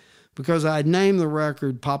 because I had named the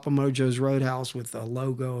record Papa Mojo's Roadhouse with a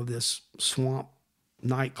logo of this swamp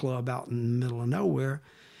nightclub out in the middle of nowhere.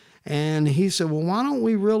 And he said, well, why don't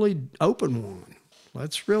we really open one?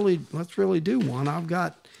 Let's really do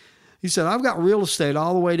one. He said, I've got real estate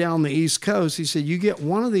all the way down the East Coast. He said, you get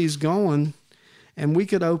one of these going and we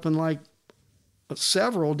could open like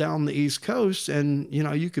several down the East Coast, and,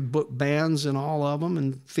 you could book bands in all of them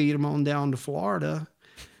and feed them on down to Florida.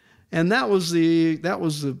 And that was the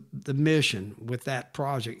mission with that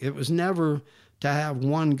project. It was never to have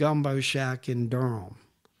one gumbo shack in Durham.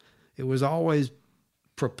 It was always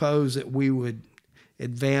proposed that we would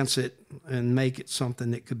advance it and make it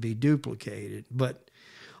something that could be duplicated. But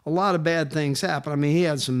a lot of bad things happened. I mean, he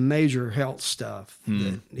had some major health stuff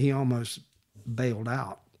that he almost bailed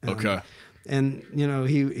out. Okay. And,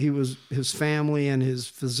 his family and his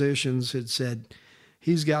physicians had said,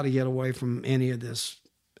 he's got to get away from any of this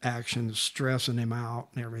action, stressing him out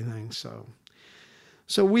and everything.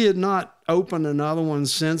 So we had not opened another one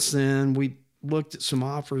since then. We looked at some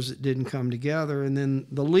offers that didn't come together, and then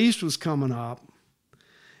the lease was coming up,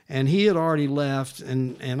 and he had already left,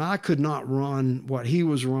 and I could not run what he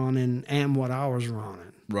was running and what I was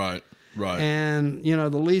running. Right. And, the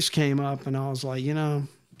lease came up, and I was like,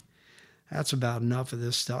 that's about enough of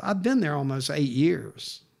this stuff. I've been there almost 8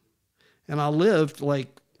 years, and I lived it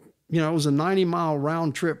was a 90-mile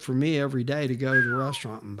round trip for me every day to go to the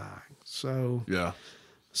restaurant and back. So, yeah.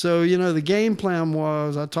 So, the game plan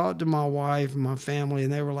was, I talked to my wife and my family,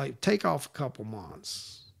 and they were like, take off a couple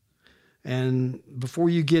months. And before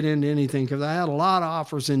you get into anything, because I had a lot of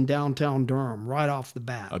offers in downtown Durham right off the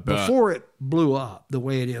bat, before it blew up the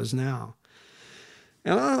way it is now.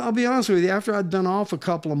 And I'll be honest with you, after I'd been off a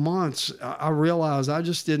couple of months, I realized I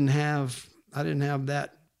just didn't have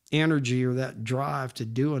that energy or that drive to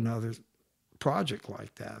do another project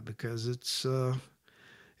like that, because it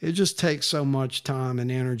just takes so much time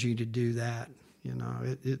and energy to do that.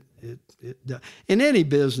 It in any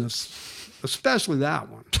business, especially that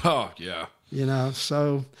one. Oh yeah.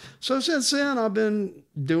 So since then I've been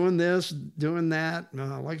doing this, doing that.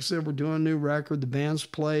 Like I said, we're doing a new record. The band's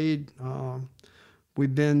played.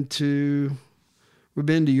 We've been to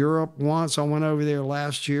Europe once. I went over there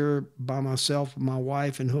last year by myself with my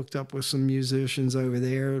wife and hooked up with some musicians over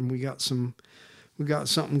there, and we got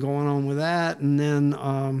something going on with that. And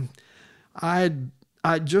then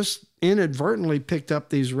I just inadvertently picked up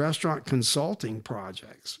these restaurant consulting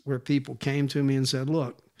projects where people came to me and said,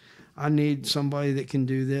 look, I need somebody that can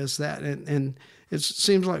do this, that. And it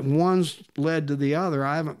seems like one's led to the other.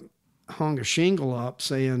 I haven't hung a shingle up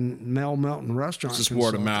saying Melton Restaurant. It's just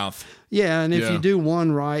word of mouth. Yeah, and if you do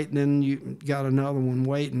one right, then you got another one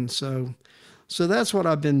waiting. So that's what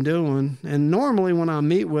I've been doing. And normally when I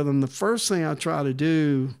meet with them, the first thing I try to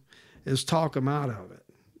do is talk them out of it.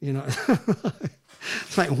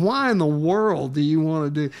 It's like, why in the world do you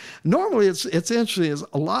want to do? Normally it's interesting. It's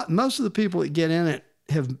most of the people that get in it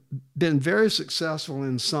have been very successful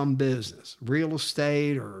in some business, real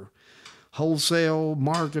estate or wholesale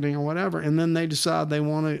marketing or whatever. And then they decide they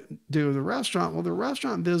want to do the restaurant. Well, the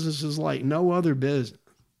restaurant business is like no other business.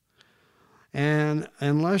 And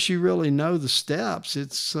unless you really know the steps,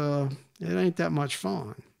 it ain't that much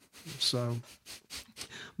fun. So,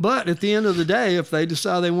 but at the end of the day, if they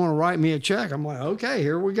decide they want to write me a check, I'm like, okay,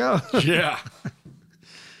 here we go. Yeah.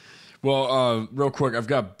 Well, real quick, I've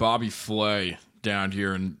got Bobby Flay down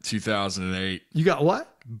here in 2008. You got what?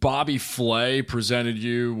 Bobby Flay presented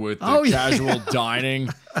you with the Casual Dining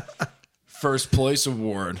First Place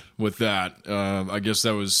Award with that. I guess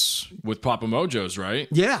that was with Papa Mojo's, right?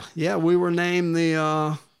 Yeah. We were named the...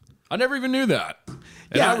 I never even knew that.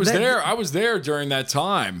 And I was there during that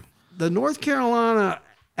time. The North Carolina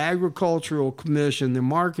Agricultural Commission, the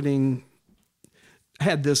marketing,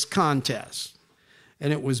 had this contest,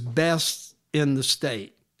 and it was best in the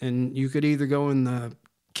state. And you could either go in the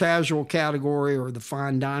casual category or the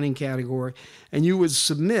fine dining category, and you would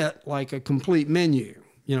submit like a complete menu,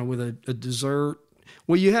 with a dessert.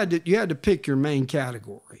 Well, you had to pick your main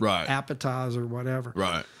category, right? Appetizer, whatever,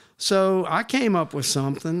 right? So I came up with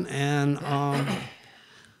something, and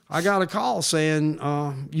I got a call saying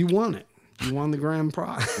you won it. You won the grand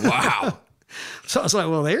prize. Wow! So I was like,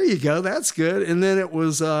 well, there you go. That's good. And then it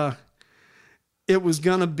was going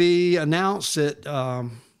to be announced at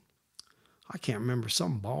I can't remember,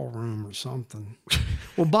 some ballroom or something.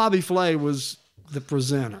 Well, Bobby Flay was the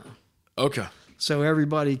presenter. Okay. So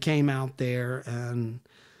everybody came out there, and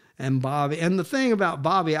and Bobby. And the thing about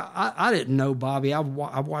Bobby, I didn't know Bobby. I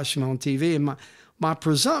watched him on TV, and my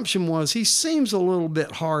presumption was he seems a little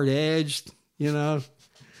bit hard-edged, you know.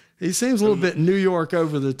 He seems a little bit New York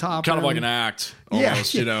over the top. Kind of like an act,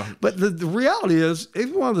 almost, you know. But the reality is,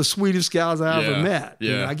 he's one of the sweetest guys I ever met. Yeah.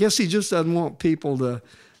 You know, I guess he just doesn't want people to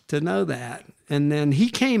know that. And then he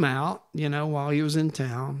came out, you know, while he was in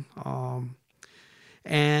town.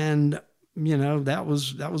 And, you know, that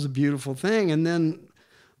was a beautiful thing. And then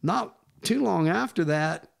not too long after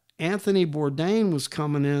that, Anthony Bourdain was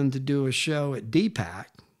coming in to do a show at DPAC.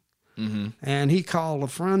 Mm-hmm. And he called a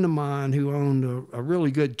friend of mine who owned a really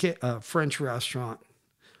good French restaurant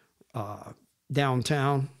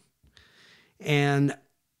downtown. And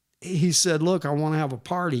he said, look, I want to have a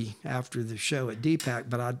party after the show at DPAC,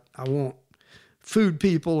 but I want food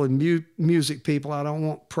people and music people. I don't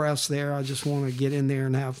want press there. I just want to get in there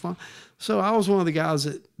and have fun. So I was one of the guys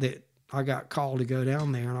that I got called to go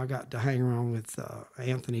down there, and I got to hang around with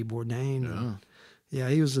Anthony Bourdain. Yeah. And, yeah,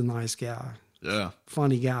 he was a nice guy. Yeah.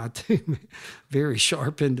 Funny guy, too. Very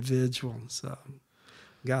sharp individual. So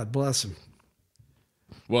God bless him.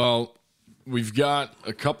 Well, we've got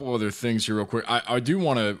a couple other things here real quick. I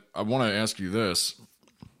want to ask you this.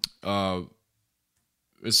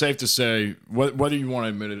 It's safe to say, whether you want to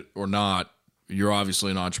admit it or not, you're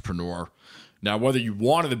obviously an entrepreneur. Now, whether you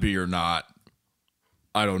wanted to be or not,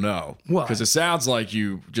 I don't know. Because it sounds like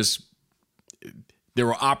there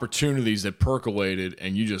were opportunities that percolated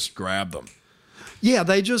and you just grabbed them. Yeah,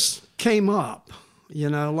 they just came up, you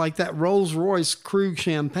know, like that Rolls-Royce Krug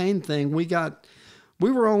champagne thing. We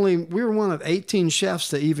were one of 18 chefs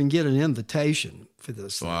to even get an invitation for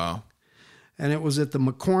this thing. Wow. And it was at the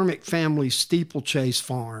McCormick family steeplechase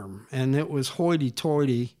farm, and it was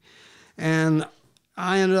hoity-toity. And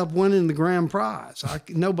I ended up winning the grand prize.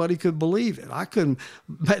 Nobody could believe it. I couldn't.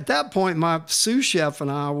 But at that point, my sous chef and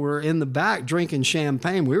I were in the back drinking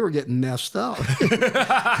champagne. We were getting messed up.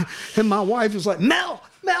 And my wife was like, Mel,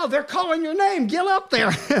 they're calling your name. Get up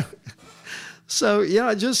there. So, yeah,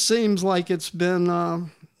 it just seems like it's been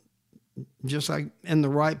just like in the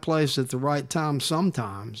right place at the right time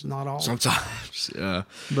sometimes, not always. Sometimes, yeah.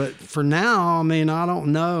 But for now, I mean, I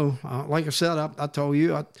don't know. Like I said, I told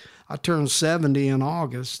you, I turned 70 in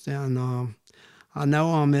August, and I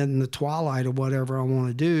know I'm in the twilight of whatever I want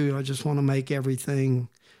to do. I just want to make everything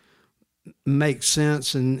make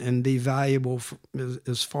sense and be valuable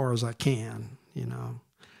as far as I can, you know.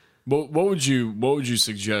 What would you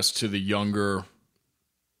suggest to the younger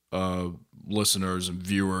listeners and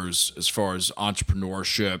viewers as far as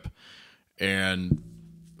entrepreneurship and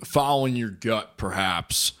following your gut,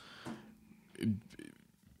 perhaps?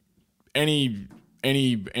 Any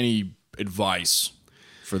advice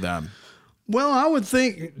for them? Well, I would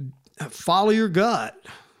think follow your gut.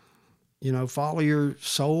 You know, follow your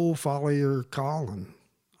soul, follow your calling,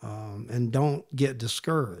 and don't get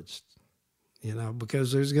discouraged. You know,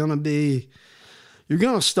 because you're going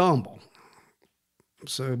to stumble.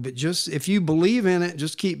 So, but just if you believe in it,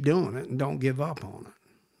 just keep doing it and don't give up on it,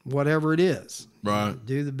 whatever it is. Right. You know,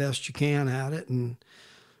 do the best you can at it and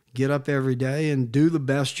get up every day and do the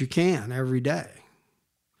best you can every day.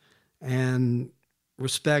 And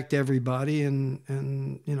respect everybody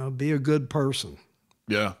and you know, be a good person.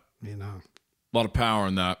 Yeah. You know. A lot of power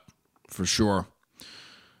in that, for sure.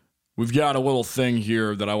 We've got a little thing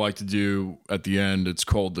here that I like to do at the end. It's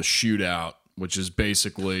called the shootout, which is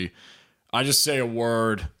basically I just say a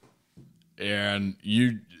word and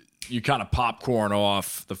you kind of popcorn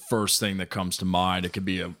off the first thing that comes to mind. It could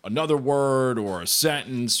be another word or a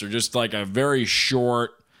sentence or just like a very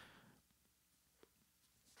short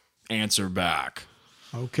answer back.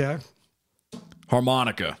 Okay.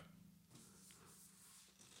 Harmonica.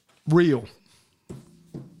 Real.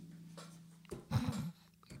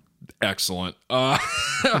 Excellent.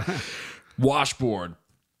 Washboard.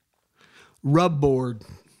 Rubboard.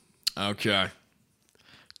 Okay.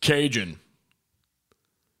 Cajun.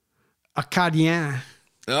 Acadien.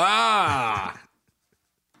 Ah!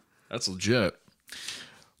 That's legit.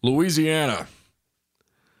 Louisiana.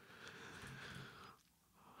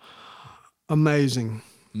 Amazing.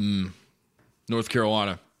 North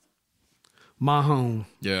Carolina. My home.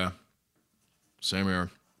 Yeah. Same here.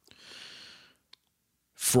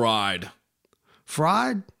 Fried.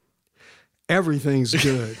 Fried? Everything's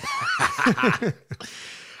good.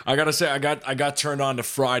 I gotta say, I got turned on to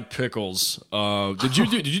fried pickles. Did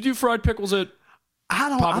you do fried pickles at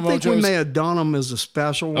Papa I think Mojo's? we may have done them as a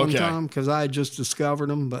special one Okay. time because I had just discovered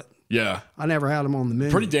them, but Yeah. I never had them on the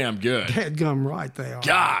menu. Pretty damn good. Dadgum right they are.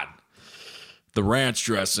 God. The ranch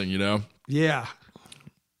dressing, you know? Yeah.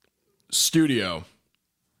 Studio.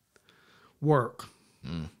 Work.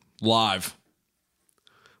 Live.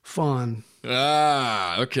 Fun.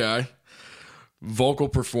 Ah, okay. Vocal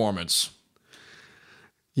performance.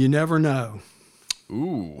 You never know.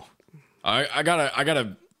 Ooh. I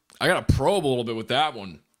gotta probe a little bit with that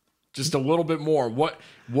one. Just a little bit more. What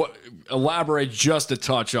elaborate just a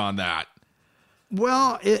touch on that.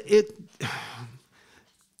 Well,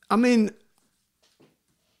 I mean,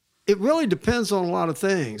 it really depends on a lot of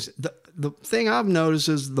things. The thing I've noticed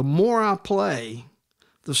is the more I play,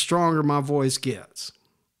 the stronger my voice gets.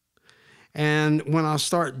 And when I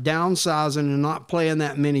start downsizing and not playing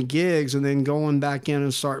that many gigs and then going back in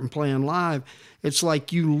and starting playing live, it's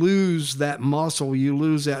like you lose that muscle, you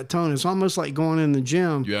lose that tone. It's almost like going in the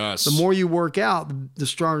gym. Yes. The more you work out, the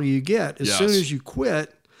stronger you get. As soon as you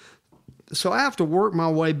quit, so I have to work my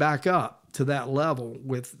way back up to that level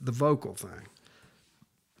with the vocal thing.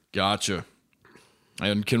 Gotcha.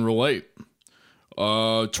 And can relate.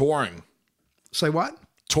 Touring. Say what?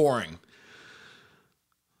 Touring.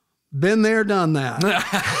 Been there, done that.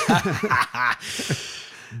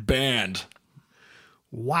 Band.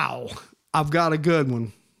 Wow. I've got a good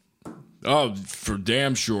one. Oh, for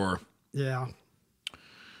damn sure. Yeah.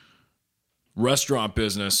 Restaurant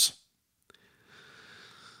business.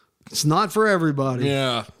 It's not for everybody.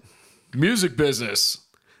 Yeah. Music business.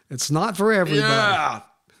 It's not for everybody. Yeah.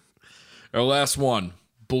 Our last one.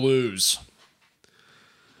 Blues.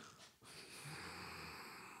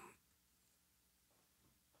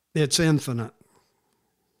 It's infinite.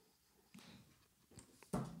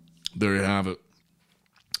 There you have it.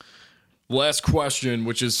 Last question,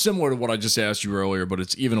 which is similar to what I just asked you earlier, but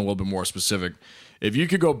it's even a little bit more specific. If you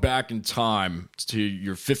could go back in time to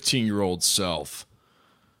your 15-year-old self,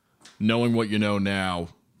 knowing what you know now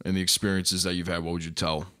and the experiences that you've had, what would you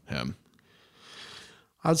tell him?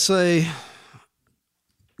 I'd say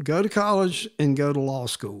go to college and go to law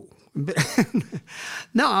school.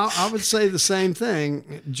 No, I would say the same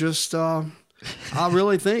thing. Just, I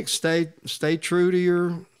really think stay true to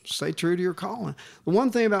your calling. The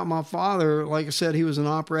one thing about my father, like I said, he was an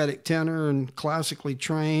operatic tenor and classically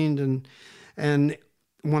trained, and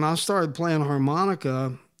when I started playing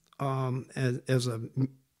harmonica as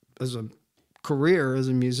a career as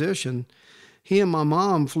a musician, he and my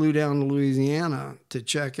mom flew down to Louisiana to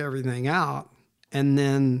check everything out, and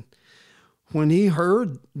then when he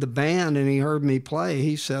heard the band and he heard me play,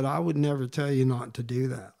 he said, "I would never tell you not to do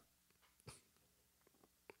that."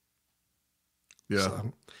 Yeah.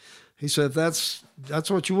 So he said, if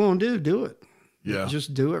that's what you want to do it. Yeah.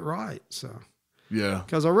 Just do it right. So, yeah.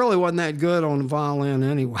 because I really wasn't that good on the violin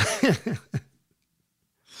anyway.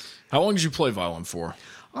 How long did you play violin for?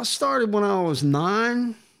 I started when I was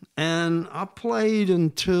 9, and I played up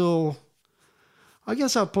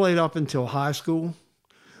until high school.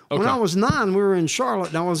 Okay. When I was 9, we were in Charlotte,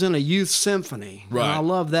 and I was in a youth symphony. Right. And I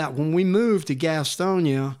loved that. When we moved to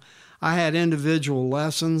Gastonia, I had individual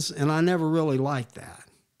lessons, and I never really liked that.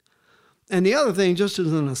 And the other thing, just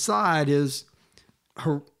as an aside, is,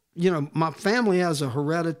 my family has a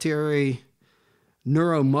hereditary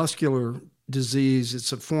neuromuscular disease.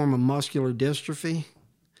 It's a form of muscular dystrophy,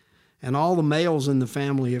 and all the males in the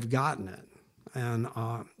family have gotten it. And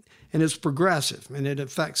it's progressive, and it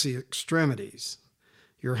affects the extremities.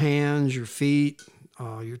 Your hands, your feet,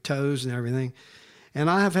 your toes and everything. And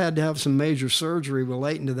I have had to have some major surgery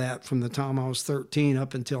relating to that from the time I was 13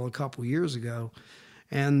 up until a couple years ago.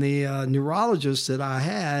 And the neurologist that I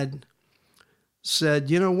had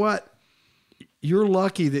said, "You know what? You're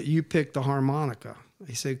lucky that you picked the harmonica."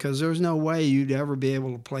 He said, "Because there's no way you'd ever be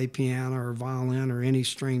able to play piano or violin or any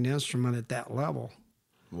stringed instrument at that level."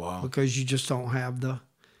 Wow. Because you just don't have the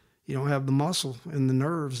muscle and the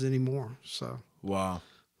nerves anymore. So. Wow.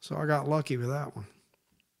 So I got lucky with that one.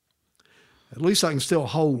 At least I can still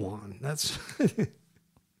hold one. That's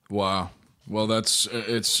Wow. Well,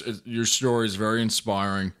 your story is very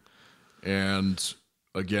inspiring, and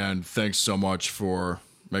again, thanks so much for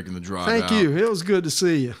making the drive. Thank you. It was good to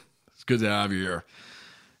see you. It's good to have you here,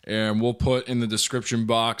 and we'll put in the description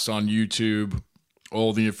box on YouTube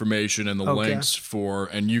all the information and the links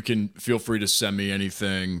and you can feel free to send me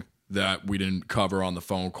anything that we didn't cover on the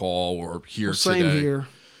phone call or here same today. Here.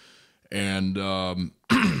 And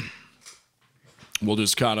we'll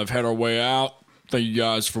just kind of head our way out. Thank you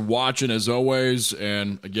guys for watching as always.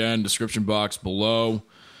 And again, description box below.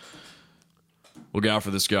 Look out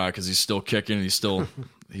for this guy because he's still kicking. He's still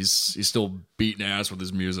he's still beating ass with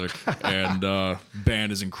his music. And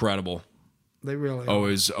band is incredible. They really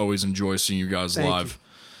always enjoy seeing you guys live.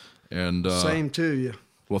 And same to you.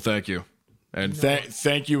 Well, thank you. And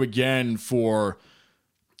thank you again for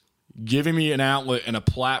giving me an outlet and a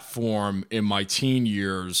platform in my teen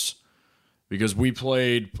years because we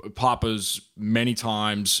played Papa's many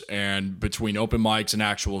times and between open mics and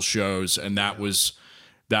actual shows, and that was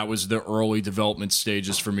the early development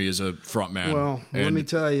stages for me as a frontman. Well, let me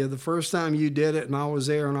tell you, the first time you did it and I was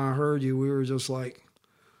there and I heard you, we were just like,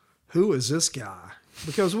 who is this guy?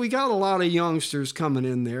 Because we got a lot of youngsters coming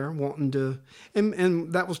in there wanting to,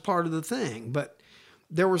 and that was part of the thing. But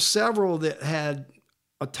there were several that had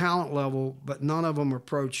a talent level, but none of them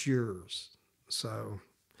approached yours. So,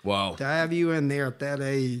 wow, to have you in there at that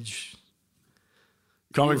age,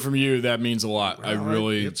 coming from you, that means a lot. Well,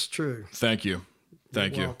 it's true. Thank you.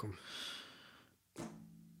 Thank you. Welcome.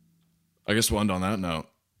 I guess we'll end on that note.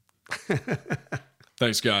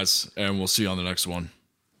 Thanks, guys, and we'll see you on the next one.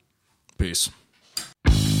 Peace.